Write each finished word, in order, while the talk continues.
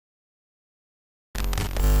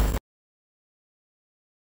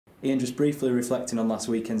Ian, just briefly reflecting on last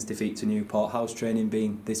weekend's defeat to Newport, how's training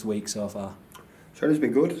been this week so far? Training's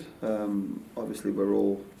been good. Obviously we're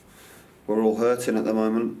all hurting at the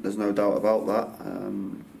moment, there's no doubt about that.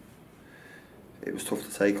 It was tough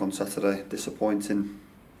to take on Saturday, disappointing.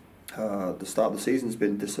 The start of the season's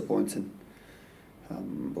been disappointing.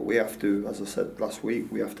 But we have to, as I said last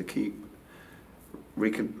week, we have to keep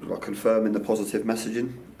confirming the positive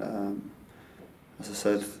messaging. As I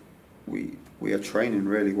said, we are training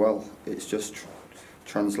really well. It's just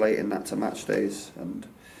translating that to match days, and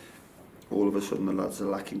all of a sudden the lads are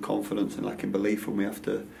lacking confidence and lacking belief, and we have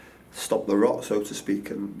to stop the rot, so to speak,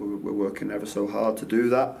 and we're working ever so hard to do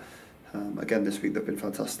that. Again, this week they've been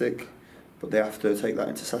fantastic, but they have to take that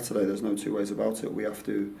into Saturday. There's no two ways about it. We have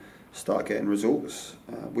to start getting results.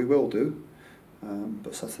 We will do,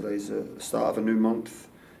 but Saturday's the start of a new month.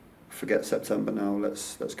 Forget September now.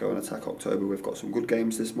 Let's go and attack October. We've got some good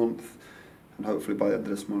games this month, and hopefully by the end of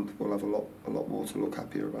this month we'll have a lot more to look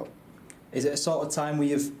happier about. Is it a sort of time where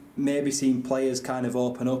you've maybe seen players kind of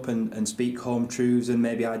open up and speak home truths and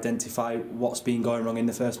maybe identify what's been going wrong in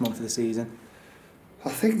the first month of the season? I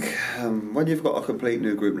think when you've got a complete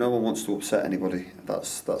new group, no one wants to upset anybody.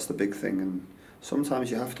 That's the big thing, and sometimes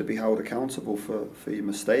you have to be held accountable for your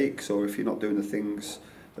mistakes, or if you're not doing the things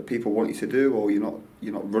that people want you to do, or you're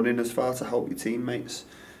not running as far to help your teammates.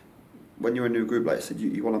 When you're a new group, like I said,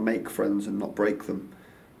 you want to make friends and not break them.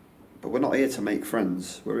 But we're not here to make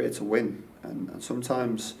friends, we're here to win. And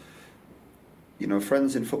sometimes, you know,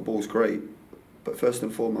 friends in football is great, but first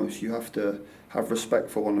and foremost you have to have respect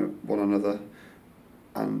for one another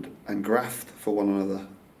and graft for one another.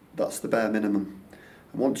 That's the bare minimum.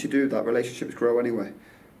 And once you do that, relationships grow anyway.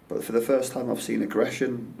 But for the first time I've seen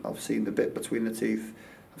aggression, I've seen the bit between the teeth,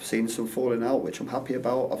 I've seen some falling out, which I'm happy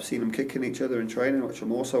about. I've seen them kicking each other in training, which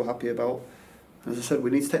I'm also happy about. And as I said, we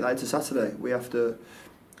need to take that into Saturday. We have to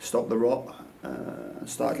stop the rot and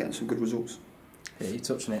start getting some good results. Yeah, you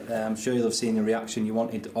touched on it there. I'm sure you'll have seen the reaction you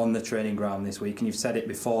wanted on the training ground this week, and you've said it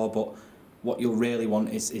before, but what you'll really want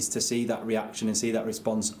is to see that reaction and see that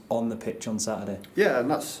response on the pitch on Saturday. Yeah, and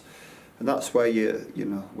that's where you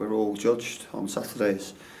know we're all judged on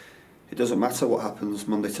Saturdays. It doesn't matter what happens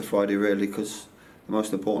Monday to Friday really, because the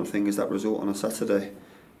most important thing is that result on a Saturday.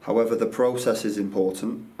 However, the process is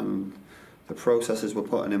important, and the processes we're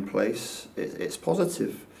putting in place, it's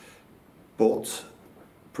positive, but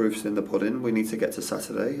proof's in the pudding. We need to get to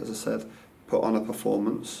Saturday, as I said, put on a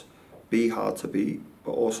performance, be hard to beat,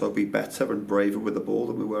 but also be better and braver with the ball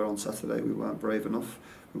than we were on Saturday. We weren't brave enough,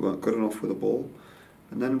 we weren't good enough with the ball,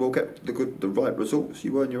 and then we'll get the right results.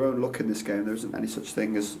 You earn your own luck in this game. There isn't any such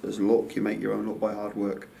thing as luck. You make your own luck by hard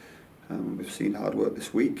work. We've seen hard work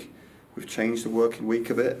this week. We've changed the working week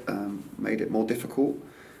a bit, made it more difficult,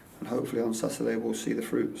 and hopefully on Saturday we'll see the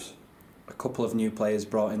fruits. A couple of new players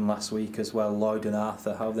brought in last week as well, Lloyd and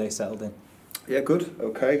Arthur. How have they settled in? Yeah, good,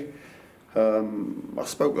 okay. I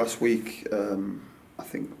spoke last week, I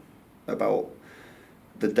think, about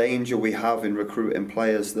the danger we have in recruiting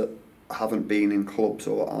players that haven't been in clubs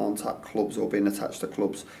or aren't at clubs or been attached to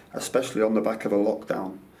clubs, especially on the back of a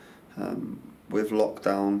lockdown. With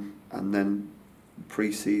lockdown and then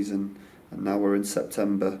pre-season, and now we're in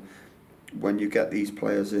September, when you get these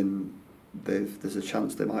players in, there's a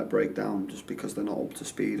chance they might break down just because they're not up to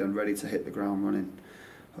speed and ready to hit the ground running.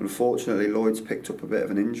 Unfortunately, Lloyd's picked up a bit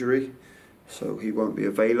of an injury, so he won't be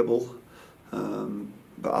available,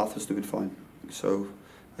 but Arthur's doing fine. So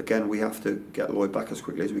again, we have to get Lloyd back as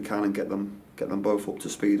quickly as we can and get them both up to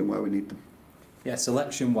speed and where we need them. Yeah,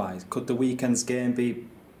 selection-wise, could the weekend's game be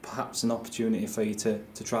perhaps an opportunity for you to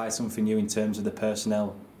try something new in terms of the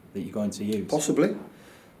personnel that you're going to use? Possibly.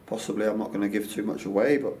 I'm not going to give too much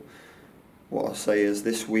away, but what I'll say is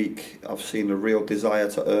this week I've seen a real desire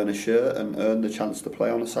to earn a shirt and earn the chance to play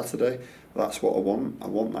on a Saturday. That's what I want. I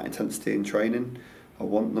want that intensity in training. I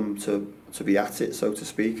want them to be at it, so to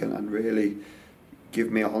speak, and really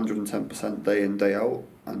give me 110% day in, day out,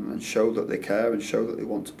 and show that they care and show that they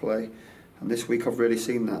want to play. And this week I've really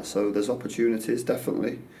seen that, so there's opportunities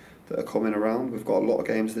definitely that are coming around. We've got a lot of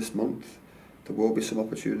games this month. There will be some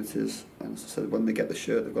opportunities, and as I said, when they get the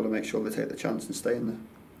shirt they've got to make sure they take the chance and stay in there.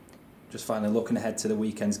 Just finally, looking ahead to the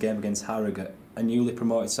weekend's game against Harrogate, a newly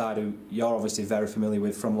promoted side who you're obviously very familiar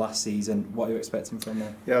with from last season. What are you expecting from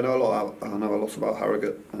them? Yeah, I know a lot about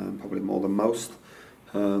Harrogate, probably more than most.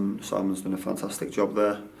 Simon's done a fantastic job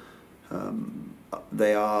there.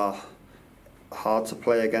 They are hard to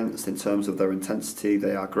play against in terms of their intensity.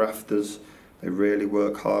 They are grafters. They really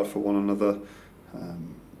work hard for one another.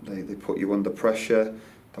 They put you under pressure.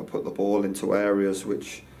 They'll put the ball into areas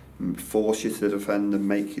which force you to defend and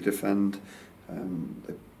make you defend.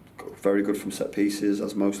 They've very good from set pieces,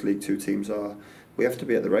 as most League Two teams are. We have to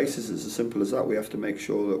be at the races. It's as simple as that. We have to make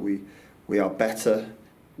sure that we are better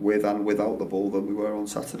with and without the ball than we were on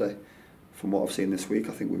Saturday. From what I've seen this week,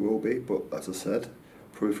 I think we will be. But as I said,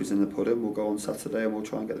 proof is in the pudding. We'll go on Saturday and we'll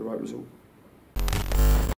try and get the right result.